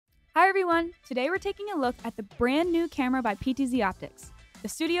everyone! Today we're taking a look at the brand new camera by PTZOptics, the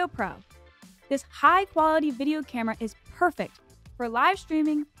Studio Pro. This high-quality video camera is perfect for live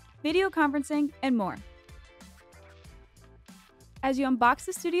streaming, video conferencing, and more. As you unbox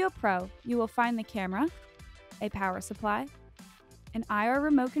the Studio Pro, you will find the camera, a power supply, an IR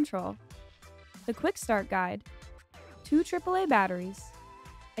remote control, the quick start guide, 2 AAA batteries,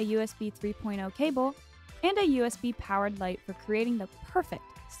 a USB 3.0 cable, and a USB powered light for creating the perfect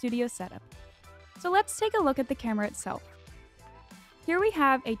studio setup. So let's take a look at the camera itself. Here we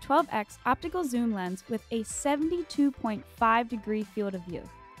have a 12x optical zoom lens with a 72.5 degree field of view.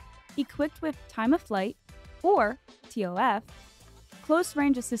 Equipped with time of flight, or TOF, close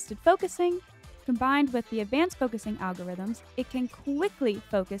range assisted focusing, combined with the advanced focusing algorithms, it can quickly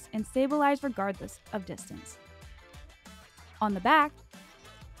focus and stabilize regardless of distance. On the back,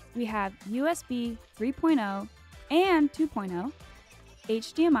 we have USB 3.0 and 2.0,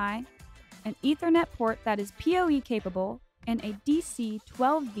 HDMI, an Ethernet port that is PoE capable, and a DC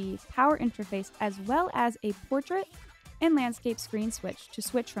 12V power interface, as well as a portrait and landscape screen switch to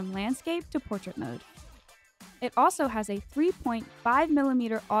switch from landscape to portrait mode. It also has a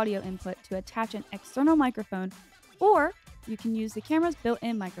 3.5mm audio input to attach an external microphone, or you can use the camera's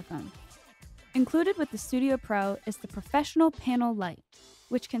built-in microphone. Included with the Studio Pro is the professional panel light,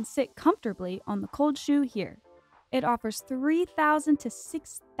 which can sit comfortably on the cold shoe here. It offers 3000 to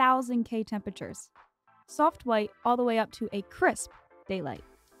 6000 K temperatures, soft white all the way up to a crisp daylight.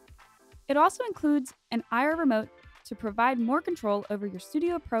 It also includes an IR remote to provide more control over your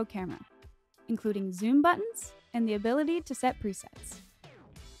Studio Pro camera, including zoom buttons and the ability to set presets.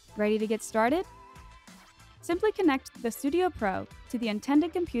 Ready to get started? Simply connect the Studio Pro to the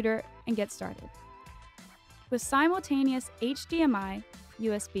intended computer and get started. With simultaneous HDMI,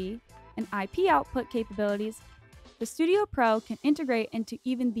 USB, and IP output capabilities, the Studio Pro can integrate into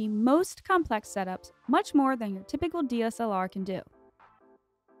even the most complex setups much more than your typical DSLR can do.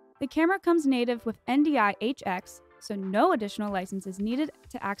 The camera comes native with NDI HX, so no additional license is needed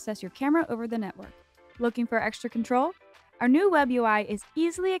to access your camera over the network. Looking for extra control? Our new web UI is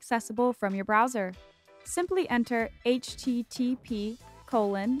easily accessible from your browser. Simply enter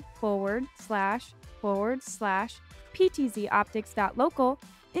http://ptzoptics.local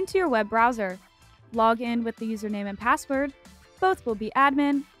into your web browser. Log in with the username and password. Both will be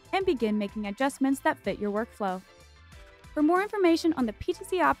admin, and begin making adjustments that fit your workflow. For more information on the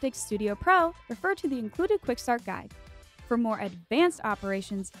PTZOptics Studio Pro, refer to the included Quick Start Guide. For more advanced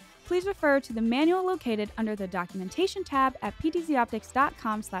operations, please refer to the manual located under the Documentation tab at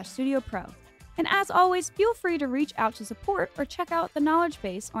ptzoptics.com/studiopro. And as always, feel free to reach out to support or check out the knowledge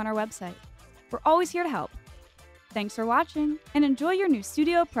base on our website. We're always here to help. Thanks for watching, and enjoy your new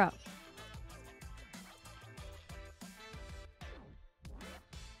Studio Pro.